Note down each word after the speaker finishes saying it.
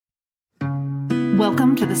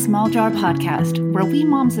Welcome to the Small Jar Podcast, where we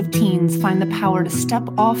moms of teens find the power to step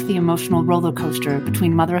off the emotional roller coaster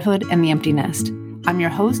between motherhood and the empty nest. I'm your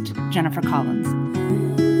host, Jennifer Collins.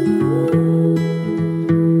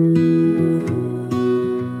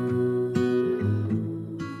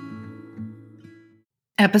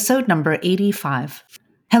 Episode number 85.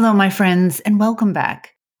 Hello, my friends, and welcome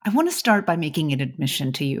back. I want to start by making an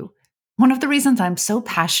admission to you. One of the reasons I'm so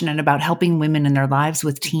passionate about helping women in their lives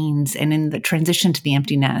with teens and in the transition to the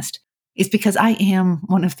empty nest is because I am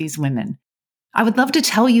one of these women. I would love to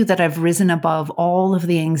tell you that I've risen above all of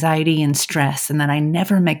the anxiety and stress and that I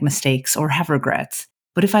never make mistakes or have regrets.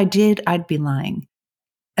 But if I did, I'd be lying.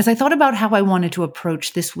 As I thought about how I wanted to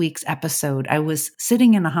approach this week's episode, I was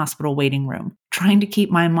sitting in a hospital waiting room, trying to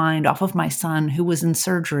keep my mind off of my son who was in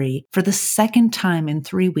surgery for the second time in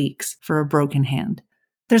 3 weeks for a broken hand.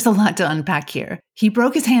 There's a lot to unpack here. He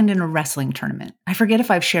broke his hand in a wrestling tournament. I forget if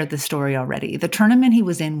I've shared this story already. The tournament he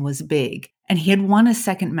was in was big, and he had won his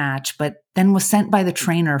second match, but then was sent by the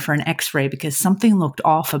trainer for an x-ray because something looked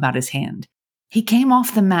off about his hand. He came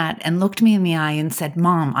off the mat and looked me in the eye and said,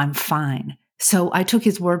 "Mom, I'm fine." So I took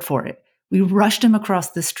his word for it. We rushed him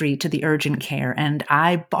across the street to the urgent care, and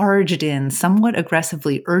I barged in somewhat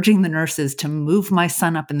aggressively, urging the nurses to move my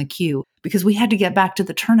son up in the queue because we had to get back to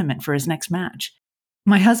the tournament for his next match.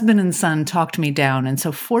 My husband and son talked me down, and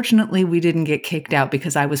so fortunately we didn't get kicked out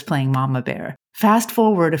because I was playing Mama Bear. Fast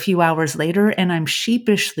forward a few hours later, and I'm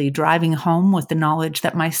sheepishly driving home with the knowledge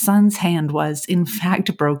that my son's hand was, in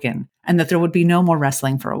fact, broken, and that there would be no more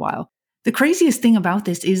wrestling for a while. The craziest thing about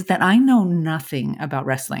this is that I know nothing about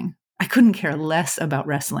wrestling. I couldn't care less about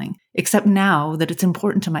wrestling, except now that it's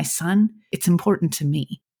important to my son, it's important to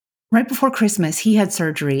me. Right before Christmas, he had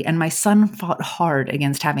surgery, and my son fought hard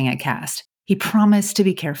against having it cast. He promised to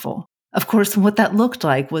be careful. Of course, what that looked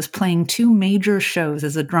like was playing 2 major shows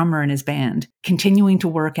as a drummer in his band, continuing to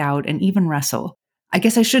work out and even wrestle. I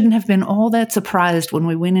guess I shouldn't have been all that surprised when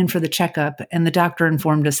we went in for the checkup and the doctor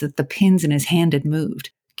informed us that the pins in his hand had moved.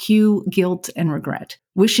 Cue guilt and regret.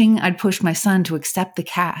 Wishing I'd pushed my son to accept the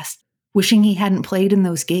cast. Wishing he hadn't played in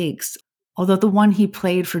those gigs. Although the one he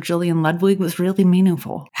played for Julian Ludwig was really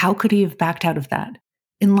meaningful. How could he have backed out of that?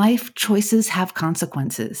 In life, choices have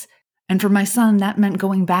consequences. And for my son, that meant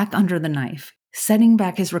going back under the knife, setting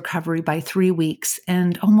back his recovery by 3 weeks,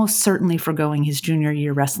 and almost certainly forgoing his junior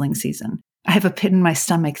year wrestling season. I have a pit in my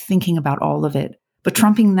stomach thinking about all of it. But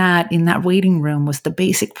trumping that in that waiting room was the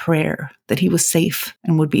basic prayer that he was safe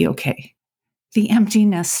and would be okay. The empty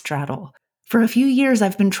nest straddle. For a few years,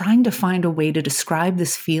 I've been trying to find a way to describe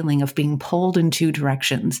this feeling of being pulled in 2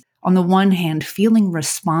 directions. On the one hand, feeling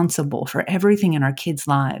responsible for everything in our kids'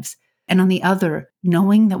 lives. And on the other,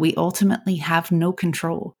 knowing that we ultimately have no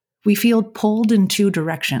control. We feel pulled in 2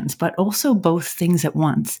 directions, but also both things at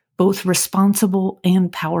once, both responsible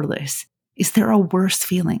and powerless. Is there a worse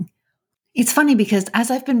feeling? It's funny because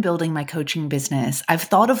as I've been building my coaching business, I've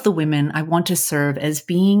thought of the women I want to serve as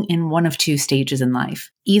being in one of 2 stages in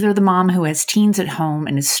life. Either the mom who has teens at home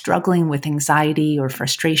and is struggling with anxiety or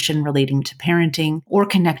frustration relating to parenting or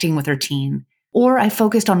connecting with her teen. Or I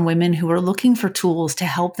focused on women who are looking for tools to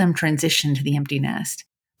help them transition to the empty nest.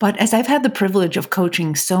 But as I've had the privilege of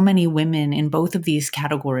coaching so many women in both of these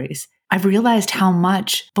categories, I've realized how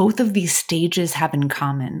much both of these stages have in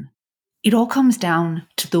common. It all comes down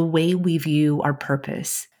to the way we view our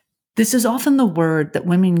purpose. This is often the word that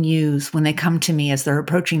women use when they come to me as they're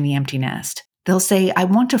approaching the empty nest. They'll say, "I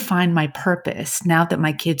want to find my purpose now that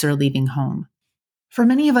my kids are leaving home." For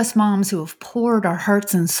many of us moms who have poured our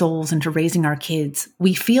hearts and souls into raising our kids,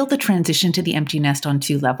 we feel the transition to the empty nest on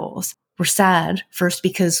 2 levels. We're sad, first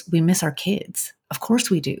because we miss our kids. Of course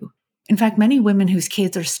we do. In fact, many women whose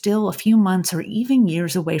kids are still a few months or even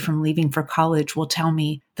years away from leaving for college will tell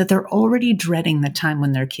me that they're already dreading the time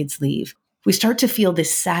when their kids leave. We start to feel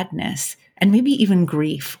this sadness and maybe even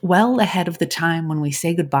grief well ahead of the time when we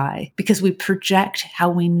say goodbye because we project how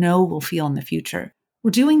we know we'll feel in the future. We're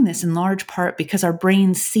doing this in large part because our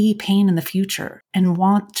brains see pain in the future and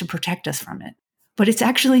want to protect us from it. But it's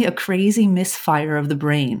actually a crazy misfire of the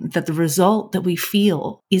brain that the result that we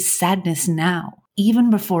feel is sadness now, even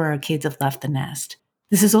before our kids have left the nest.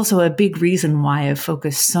 This is also a big reason why I've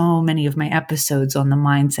focused so many of my episodes on the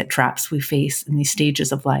mindset traps we face in these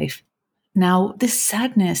stages of life. Now, this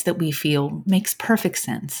sadness that we feel makes perfect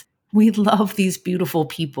sense. We love these beautiful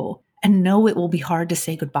people and know it will be hard to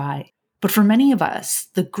say goodbye. But for many of us,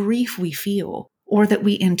 the grief we feel, or that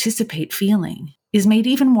we anticipate feeling, is made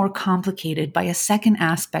even more complicated by a second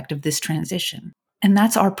aspect of this transition, and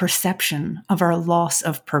that's our perception of our loss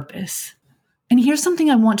of purpose. And here's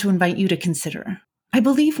something I want to invite you to consider. I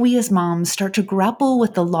believe we as moms start to grapple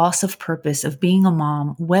with the loss of purpose of being a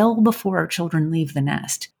mom well before our children leave the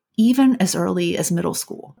nest, even as early as middle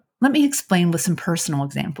school. Let me explain with some personal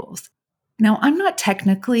examples. Now, I'm not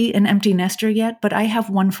technically an empty nester yet, but I have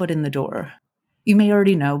one foot in the door. You may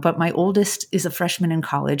already know, but my oldest is a freshman in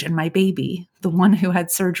college, and my baby, the one who had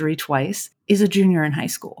surgery twice, is a junior in high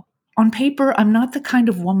school. On paper, I'm not the kind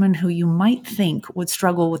of woman who you might think would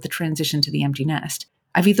struggle with the transition to the empty nest.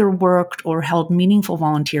 I've either worked or held meaningful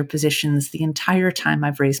volunteer positions the entire time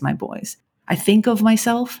I've raised my boys. I think of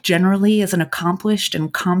myself generally as an accomplished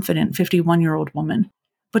and confident 51-year-old woman.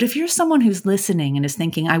 But if you're someone who's listening and is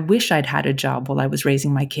thinking, I wish I'd had a job while I was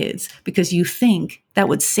raising my kids, because you think that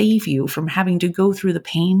would save you from having to go through the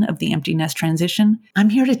pain of the empty nest transition, I'm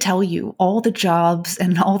here to tell you all the jobs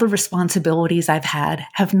and all the responsibilities I've had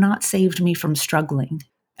have not saved me from struggling.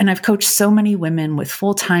 And I've coached so many women with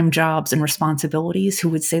full-time jobs and responsibilities who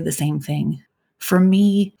would say the same thing. For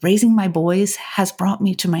me, raising my boys has brought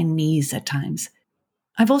me to my knees at times.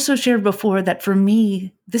 I've also shared before that for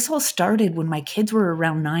me, this all started when my kids were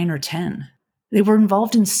around 9 or 10. They were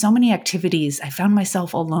involved in so many activities, I found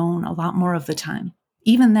myself alone a lot more of the time.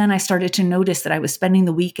 Even then, I started to notice that I was spending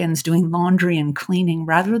the weekends doing laundry and cleaning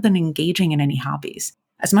rather than engaging in any hobbies.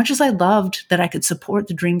 As much as I loved that I could support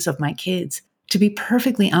the dreams of my kids, to be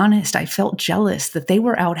perfectly honest, I felt jealous that they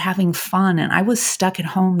were out having fun and I was stuck at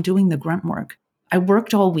home doing the grunt work. I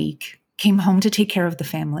worked all week, came home to take care of the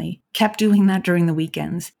family, kept doing that during the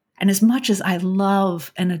weekends. And as much as I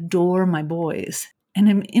love and adore my boys, and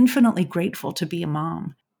am infinitely grateful to be a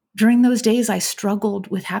mom, during those days I struggled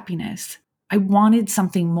with happiness. I wanted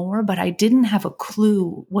something more, but I didn't have a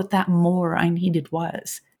clue what that more I needed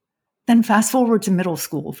was. Then fast forward to middle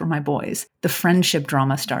school for my boys, the friendship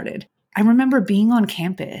drama started. I remember being on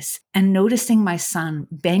campus and noticing my son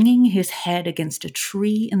banging his head against a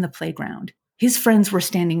tree in the playground. His friends were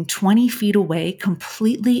standing 20 feet away,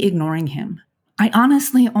 completely ignoring him. I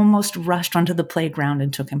honestly almost rushed onto the playground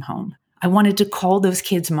and took him home. I wanted to call those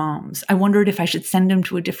kids' moms. I wondered if I should send him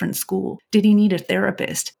to a different school. Did he need a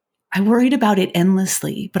therapist? I worried about it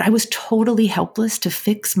endlessly, but I was totally helpless to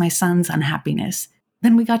fix my son's unhappiness.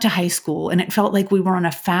 Then we got to high school, and it felt like we were on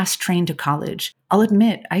a fast train to college. I'll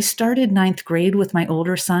admit, I started ninth grade with my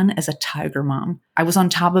older son as a tiger mom. I was on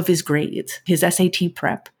top of his grades, his SAT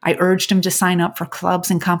prep. I urged him to sign up for clubs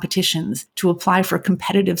and competitions, to apply for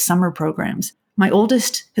competitive summer programs. My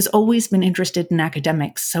oldest has always been interested in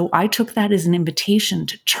academics, so I took that as an invitation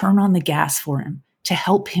to turn on the gas for him, to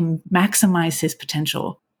help him maximize his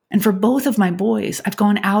potential. And for both of my boys, I've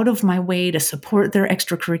gone out of my way to support their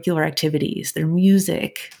extracurricular activities, their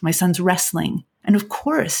music, my son's wrestling. And of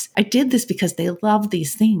course, I did this because they love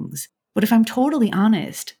these things. But if I'm totally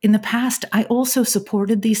honest, in the past, I also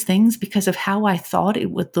supported these things because of how I thought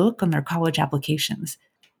it would look on their college applications.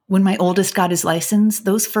 When my oldest got his license,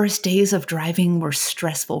 those first days of driving were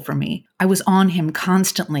stressful for me. I was on him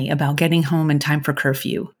constantly about getting home in time for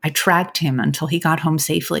curfew. I tracked him until he got home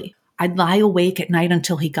safely. I'd lie awake at night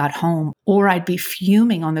until he got home, or I'd be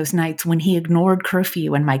fuming on those nights when he ignored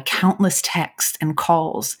curfew and my countless texts and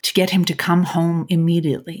calls to get him to come home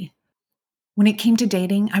immediately. When it came to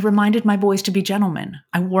dating, I reminded my boys to be gentlemen.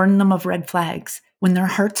 I warned them of red flags. When their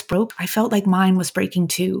hearts broke, I felt like mine was breaking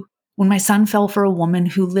too. When my son fell for a woman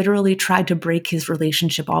who literally tried to break his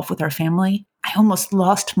relationship off with our family, I almost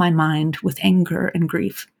lost my mind with anger and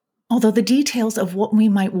grief. Although the details of what we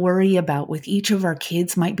might worry about with each of our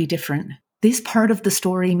kids might be different, this part of the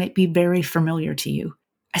story may be very familiar to you.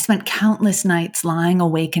 I spent countless nights lying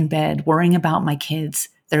awake in bed worrying about my kids,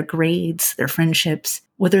 their grades, their friendships,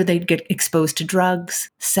 whether they'd get exposed to drugs,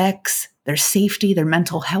 sex, their safety, their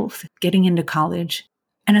mental health, getting into college.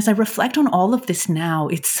 And as I reflect on all of this now,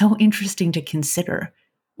 it's so interesting to consider.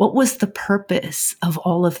 What was the purpose of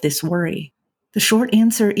all of this worry? The short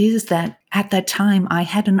answer is that at that time, I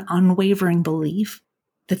had an unwavering belief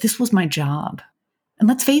that this was my job. And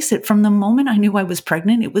let's face it, from the moment I knew I was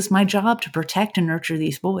pregnant, it was my job to protect and nurture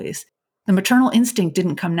these boys. The maternal instinct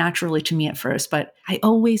didn't come naturally to me at first, but I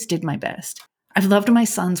always did my best. I've loved my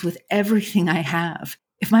sons with everything I have.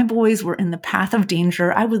 If my boys were in the path of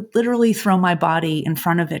danger, I would literally throw my body in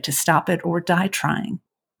front of it to stop it or die trying.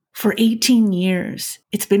 For 18 years,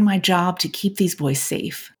 it's been my job to keep these boys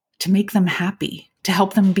safe, to make them happy, to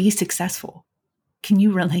help them be successful. Can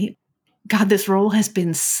you relate? God, this role has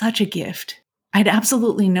been such a gift. I had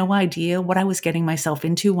absolutely no idea what I was getting myself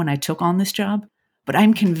into when I took on this job, but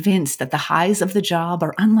I'm convinced that the highs of the job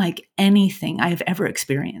are unlike anything I have ever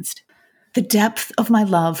experienced. The depth of my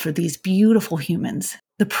love for these beautiful humans,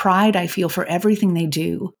 the pride I feel for everything they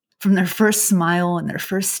do, from their first smile and their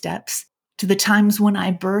first steps, to the times when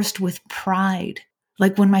I burst with pride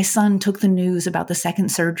Like when my son took the news about the second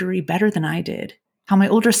surgery better than I did. How my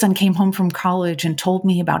older son came home from college and told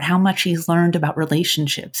me about how much he's learned about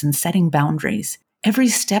relationships and setting boundaries. Every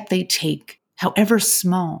step they take, however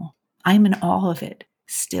small, I'm in awe of it,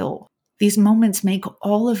 still. These moments make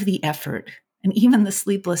all of the effort, and even the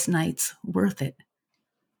sleepless nights, worth it.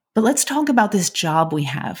 But let's talk about this job we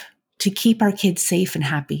have to keep our kids safe and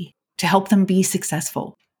happy, to help them be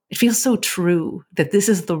successful. It feels so true that this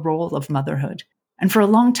is the role of motherhood. And for a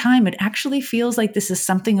long time, it actually feels like this is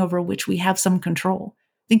something over which we have some control.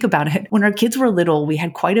 Think about it. When our kids were little, we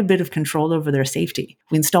had quite a bit of control over their safety.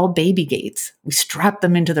 We installed baby gates. We strapped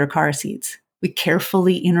them into their car seats. We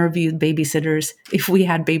carefully interviewed babysitters, if we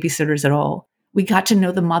had babysitters at all. We got to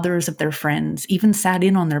know the mothers of their friends, even sat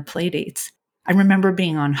in on their play dates. I remember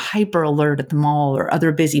being on hyper alert at the mall or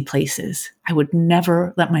other busy places. I would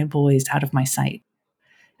never let my boys out of my sight.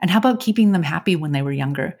 And how about keeping them happy when they were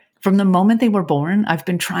younger? From the moment they were born, I've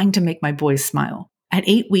been trying to make my boys smile. At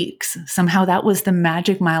 8 weeks, somehow that was the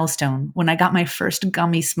magic milestone when I got my first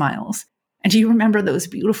gummy smiles. And do you remember those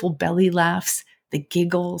beautiful belly laughs, the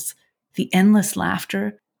giggles, the endless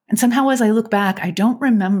laughter? And somehow as I look back, I don't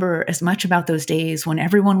remember as much about those days when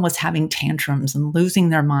everyone was having tantrums and losing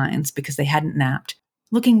their minds because they hadn't napped.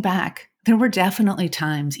 Looking back, there were definitely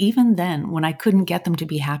times, even then, when I couldn't get them to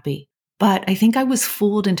be happy. But I think I was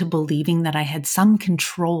fooled into believing that I had some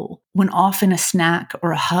control when often a snack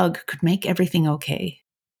or a hug could make everything okay.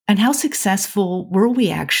 And how successful were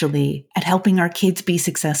we actually at helping our kids be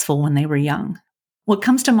successful when they were young? What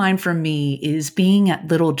comes to mind for me is being at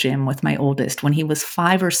Little Gym with my oldest when he was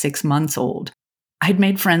 5 or 6 months old. I'd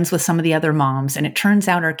made friends with some of the other moms, and it turns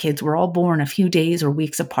out our kids were all born a few days or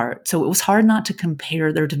weeks apart, so it was hard not to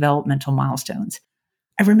compare their developmental milestones.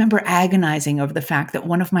 I remember agonizing over the fact that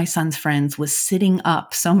one of my son's friends was sitting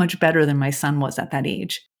up so much better than my son was at that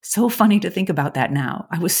age. So funny to think about that now.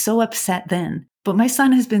 I was so upset then. But my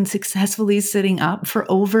son has been successfully sitting up for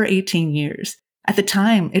over 18 years. At the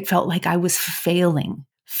time, it felt like I was failing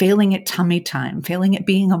at tummy time, failing at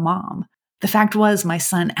being a mom. The fact was, my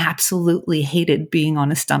son absolutely hated being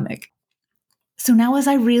on his stomach. So now as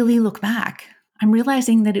I really look back, I'm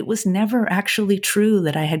realizing that it was never actually true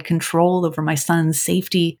that I had control over my son's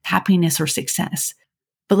safety, happiness, or success.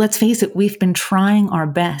 But let's face it, we've been trying our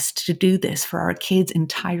best to do this for our kids'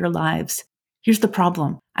 entire lives. Here's the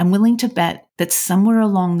problem. I'm willing to bet that somewhere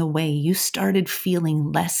along the way, you started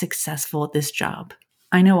feeling less successful at this job.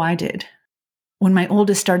 I know I did. When my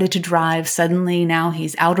oldest started to drive, suddenly now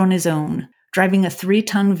he's out on his own, driving a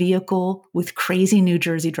 3-ton vehicle with crazy New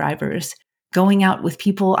Jersey drivers, going out with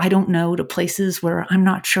people I don't know to places where I'm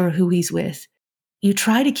not sure who he's with. You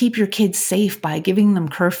try to keep your kids safe by giving them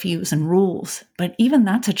curfews and rules, but even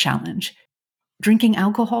that's a challenge. Drinking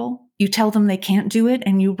alcohol, you tell them they can't do it,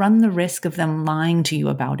 and you run the risk of them lying to you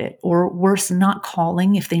about it, or worse, not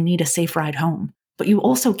calling if they need a safe ride home. But you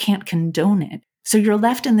also can't condone it, so you're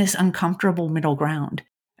left in this uncomfortable middle ground.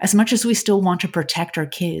 As much as we still want to protect our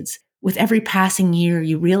kids, with every passing year,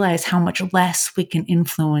 you realize how much less we can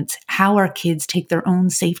influence how our kids take their own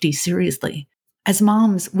safety seriously. As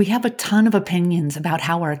moms, we have a ton of opinions about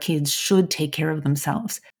how our kids should take care of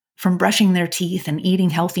themselves. From brushing their teeth and eating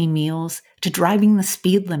healthy meals, to driving the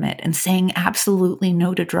speed limit and saying absolutely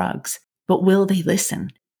no to drugs. But will they listen?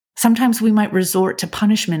 Sometimes we might resort to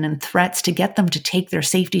punishment and threats to get them to take their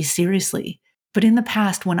safety seriously. But in the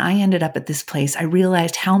past, when I ended up at this place, I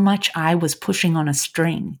realized how much I was pushing on a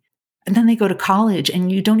string. And then they go to college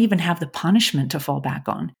and you don't even have the punishment to fall back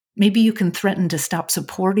on. Maybe you can threaten to stop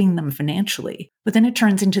supporting them financially, but then it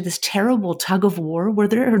turns into this terrible tug of war where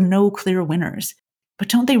there are no clear winners. But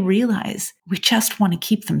don't they realize we just want to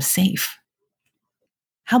keep them safe?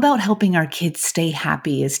 How about helping our kids stay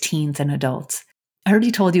happy as teens and adults? I already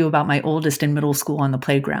told you about my oldest in middle school on the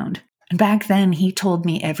playground. And back then, he told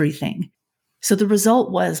me everything. So the result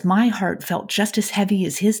was my heart felt just as heavy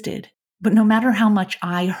as his did. But no matter how much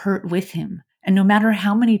I hurt with him, and no matter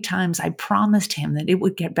how many times I promised him that it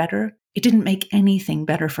would get better, it didn't make anything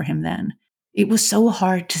better for him then. It was so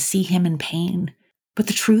hard to see him in pain. But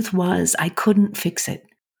the truth was, I couldn't fix it.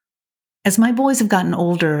 As my boys have gotten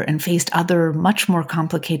older and faced other, much more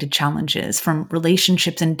complicated challenges, from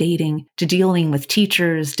relationships and dating to dealing with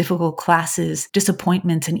teachers, difficult classes,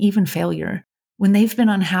 disappointments, and even failure, when they've been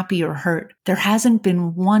unhappy or hurt, there hasn't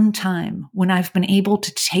been one time when I've been able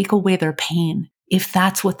to take away their pain, if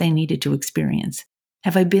that's what they needed to experience.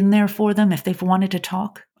 Have I been there for them if they've wanted to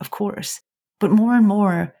talk? Of course. But more and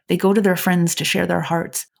more, they go to their friends to share their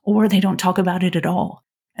hearts, or they don't talk about it at all.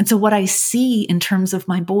 And so what I see in terms of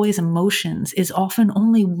my boys' emotions is often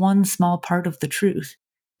only one small part of the truth.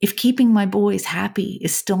 If keeping my boys happy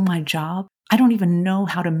is still my job, I don't even know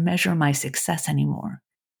how to measure my success anymore.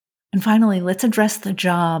 And finally, let's address the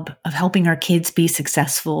job of helping our kids be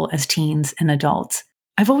successful as teens and adults.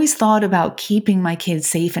 I've always thought about keeping my kids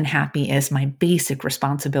safe and happy as my basic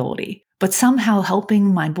responsibility, but somehow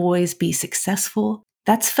helping my boys be successful,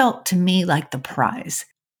 that's felt to me like the prize.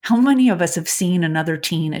 How many of us have seen another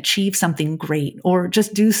teen achieve something great or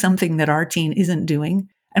just do something that our teen isn't doing?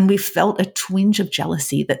 And we felt a twinge of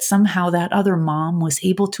jealousy that somehow that other mom was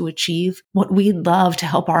able to achieve what we'd love to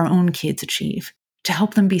help our own kids achieve, to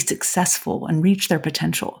help them be successful and reach their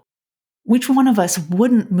potential. Which one of us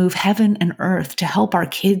wouldn't move heaven and earth to help our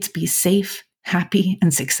kids be safe, happy,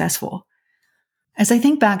 and successful? As I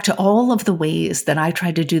think back to all of the ways that I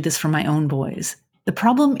tried to do this for my own boys, the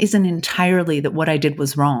problem isn't entirely that what I did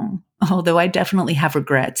was wrong, although I definitely have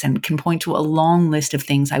regrets and can point to a long list of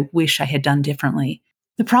things I wish I had done differently.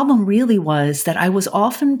 The problem really was that I was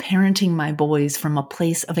often parenting my boys from a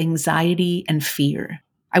place of anxiety and fear.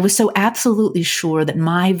 I was so absolutely sure that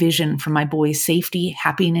my vision for my boys' safety,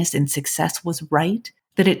 happiness, and success was right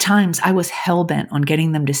that at times I was hell-bent on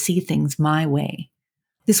getting them to see things my way.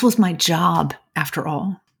 This was my job, after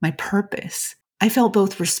all, my purpose. I felt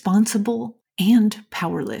both responsible and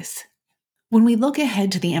powerless. When we look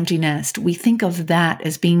ahead to the empty nest, we think of that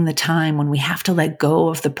as being the time when we have to let go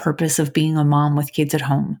of the purpose of being a mom with kids at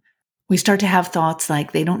home. We start to have thoughts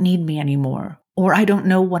like, they don't need me anymore, or I don't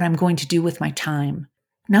know what I'm going to do with my time.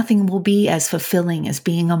 Nothing will be as fulfilling as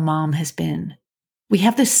being a mom has been. We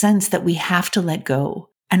have this sense that we have to let go,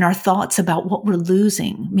 and our thoughts about what we're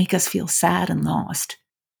losing make us feel sad and lost.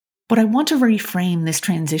 But I want to reframe this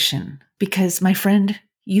transition because, my friend,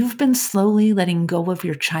 you've been slowly letting go of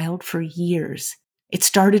your child for years. It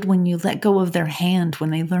started when you let go of their hand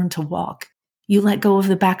when they learned to walk. You let go of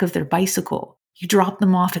the back of their bicycle. You dropped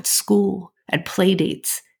them off at school, at play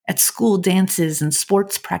dates, at school dances and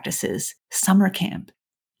sports practices, summer camp.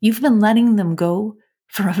 You've been letting them go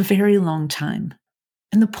for a very long time.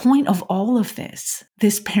 And the point of all of this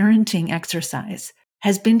parenting exercise,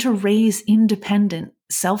 has been to raise independent,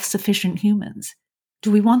 self-sufficient humans. Do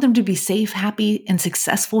we want them to be safe, happy, and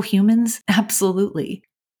successful humans? Absolutely.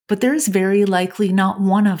 But there is very likely not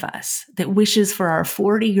one of us that wishes for our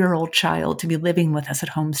 40-year-old child to be living with us at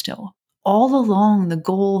home still. All along, the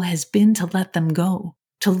goal has been to let them go,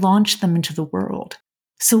 to launch them into the world.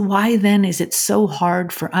 So why then is it so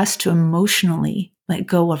hard for us to emotionally let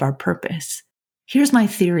go of our purpose? Here's my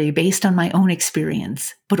theory based on my own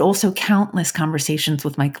experience, but also countless conversations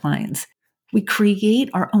with my clients. We create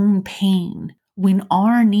our own pain when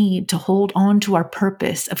our need to hold on to our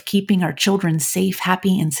purpose of keeping our children safe,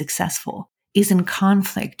 happy, and successful is in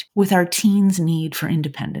conflict with our teens' need for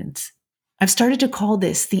independence. I've started to call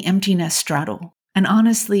this the empty nest straddle. And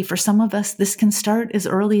honestly, for some of us, this can start as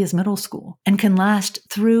early as middle school and can last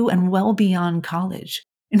through and well beyond college.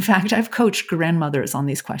 In fact, I've coached grandmothers on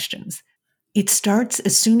these questions. It starts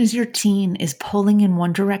as soon as your teen is pulling in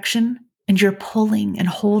one direction and you're pulling and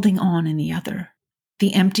holding on in the other.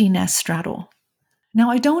 The empty nest straddle. Now,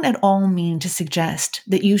 I don't at all mean to suggest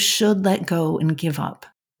that you should let go and give up.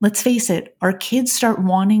 Let's face it, our kids start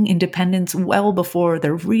wanting independence well before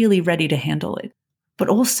they're really ready to handle it. But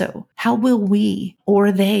also, how will we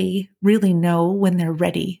or they really know when they're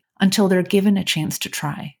ready until they're given a chance to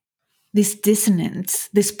try? This dissonance,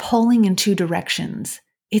 this pulling in two directions,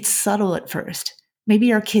 it's subtle at first.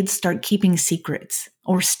 Maybe our kids start keeping secrets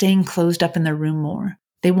or staying closed up in their room more.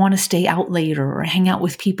 They want to stay out later or hang out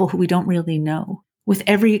with people who we don't really know. With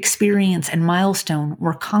every experience and milestone,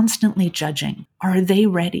 we're constantly judging. Are they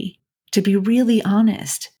ready? To be really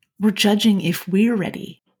honest, we're judging if we're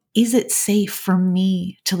ready. Is it safe for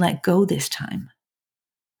me to let go this time?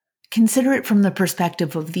 Consider it from the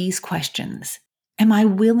perspective of these questions. Am I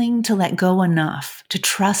willing to let go enough to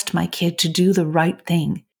trust my kid to do the right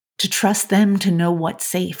thing, to trust them to know what's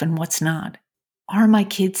safe and what's not? Are my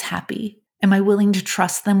kids happy? Am I willing to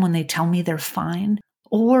trust them when they tell me they're fine?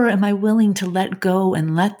 Or am I willing to let go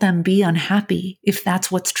and let them be unhappy if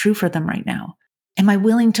that's what's true for them right now? Am I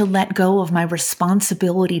willing to let go of my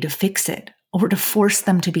responsibility to fix it or to force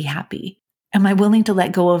them to be happy? Am I willing to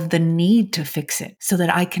let go of the need to fix it so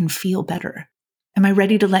that I can feel better? Am I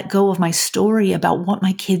ready to let go of my story about what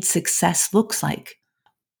my kid's success looks like?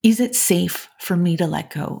 Is it safe for me to let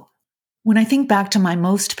go? When I think back to my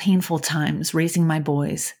most painful times raising my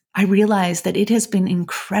boys, I realize that it has been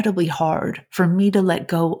incredibly hard for me to let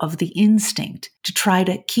go of the instinct to try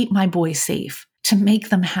to keep my boys safe, to make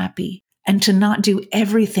them happy, and to not do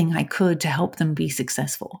everything I could to help them be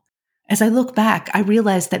successful. As I look back, I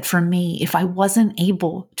realized that for me, if I wasn't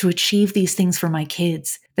able to achieve these things for my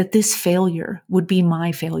kids, that this failure would be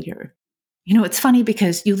my failure. It's funny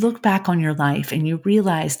because you look back on your life and you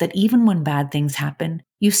realize that even when bad things happen,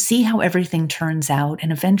 you see how everything turns out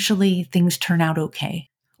and eventually things turn out okay.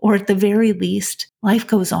 Or at the very least, life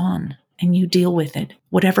goes on and you deal with it,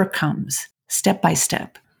 whatever comes, step by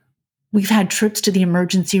step. We've had trips to the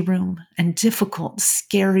emergency room and difficult,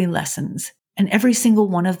 scary lessons, and every single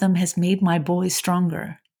one of them has made my boys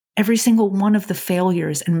stronger. Every single one of the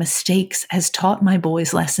failures and mistakes has taught my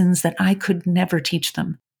boys lessons that I could never teach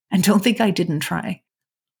them. And don't think I didn't try.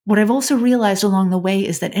 What I've also realized along the way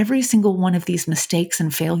is that every single one of these mistakes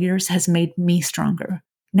and failures has made me stronger.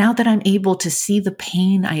 Now that I'm able to see the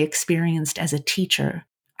pain I experienced as a teacher,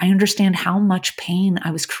 I understand how much pain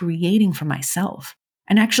I was creating for myself,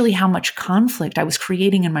 and actually how much conflict I was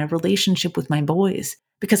creating in my relationship with my boys,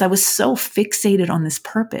 because I was so fixated on this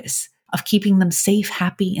purpose of keeping them safe,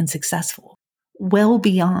 happy, and successful, well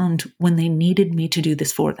beyond when they needed me to do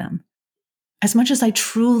this for them. As much as I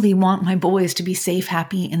truly want my boys to be safe,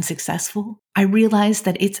 happy, and successful, I realize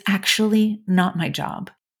that it's actually not my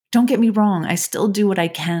job. Don't get me wrong, I still do what I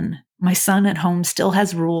can. My son at home still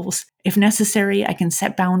has rules. If necessary, I can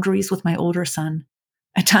set boundaries with my older son.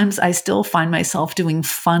 At times, I still find myself doing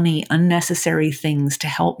funny, unnecessary things to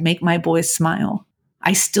help make my boys smile.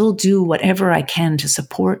 I still do whatever I can to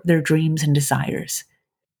support their dreams and desires.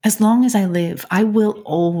 As long as I live, I will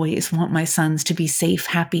always want my sons to be safe,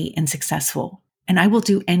 happy, and successful, and I will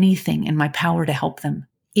do anything in my power to help them,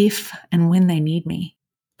 if and when they need me.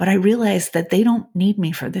 But I realize that they don't need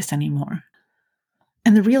me for this anymore.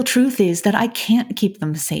 And the real truth is that I can't keep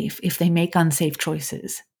them safe if they make unsafe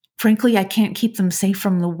choices. Frankly, I can't keep them safe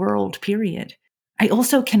from the world, period. I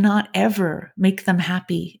also cannot ever make them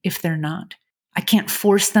happy if they're not. I can't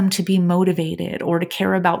force them to be motivated or to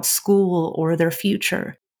care about school or their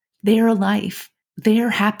future. Their life,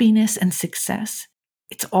 their happiness and success,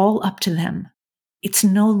 it's all up to them. It's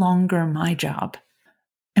no longer my job.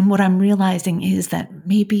 And what I'm realizing is that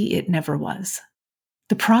maybe it never was.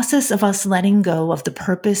 The process of us letting go of the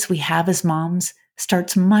purpose we have as moms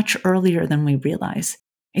starts much earlier than we realize.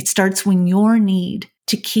 It starts when your need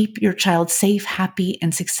to keep your child safe, happy,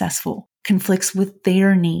 and successful conflicts with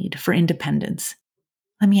their need for independence.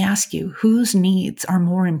 Let me ask you, whose needs are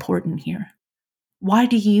more important here? Why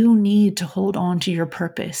do you need to hold on to your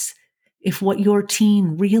purpose if what your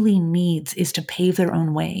teen really needs is to pave their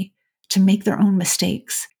own way, to make their own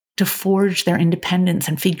mistakes, to forge their independence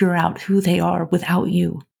and figure out who they are without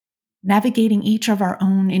you? Navigating each of our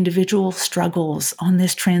own individual struggles on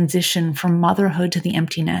this transition from motherhood to the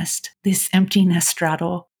empty nest, this empty nest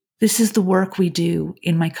straddle, this is the work we do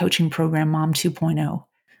in my coaching program, Mom 2.0.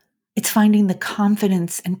 It's finding the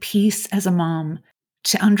confidence and peace as a mom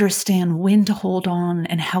to understand when to hold on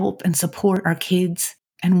and help and support our kids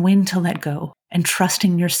and when to let go, and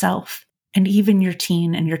trusting yourself and even your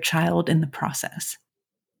teen and your child in the process.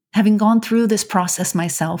 Having gone through this process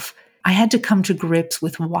myself, I had to come to grips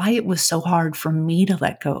with why it was so hard for me to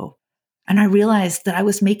let go. And I realized that I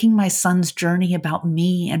was making my son's journey about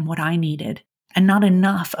me and what I needed, and not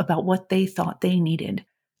enough about what they thought they needed.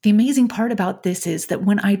 The amazing part about this is that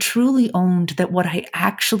when I truly owned that what I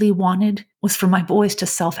actually wanted was for my boys to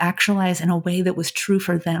self-actualize in a way that was true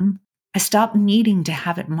for them, I stopped needing to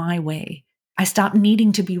have it my way. I stopped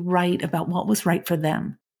needing to be right about what was right for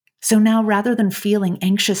them. So now, rather than feeling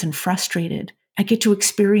anxious and frustrated, I get to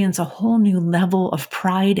experience a whole new level of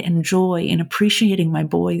pride and joy in appreciating my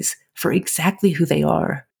boys for exactly who they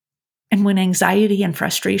are. And when anxiety and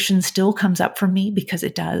frustration still comes up for me, because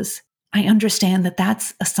it does, I understand that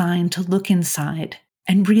that's a sign to look inside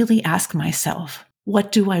and really ask myself,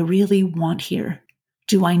 what do I really want here?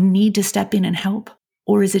 Do I need to step in and help,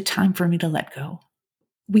 or is it time for me to let go?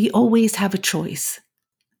 We always have a choice.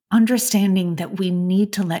 Understanding that we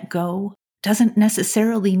need to let go doesn't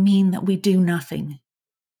necessarily mean that we do nothing.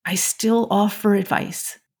 I still offer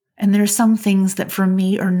advice, and there are some things that for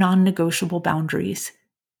me are non-negotiable boundaries.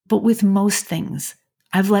 But with most things,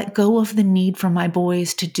 I've let go of the need for my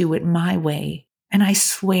boys to do it my way, and I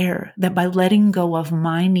swear that by letting go of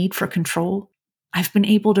my need for control, I've been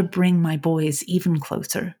able to bring my boys even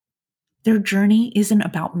closer. Their journey isn't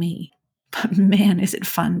about me, but man, is it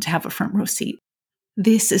fun to have a front row seat.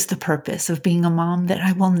 This is the purpose of being a mom that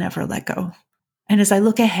I will never let go. And as I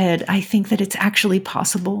look ahead, I think that it's actually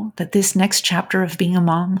possible that this next chapter of being a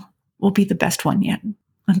mom will be the best one yet.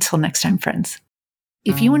 Until next time, friends.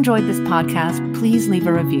 If you enjoyed this podcast, please leave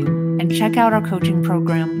a review and check out our coaching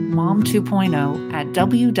program, Mom 2.0, at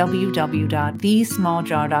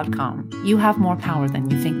www.thesmalljar.com. You have more power than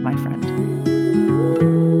you think, my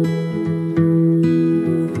friend.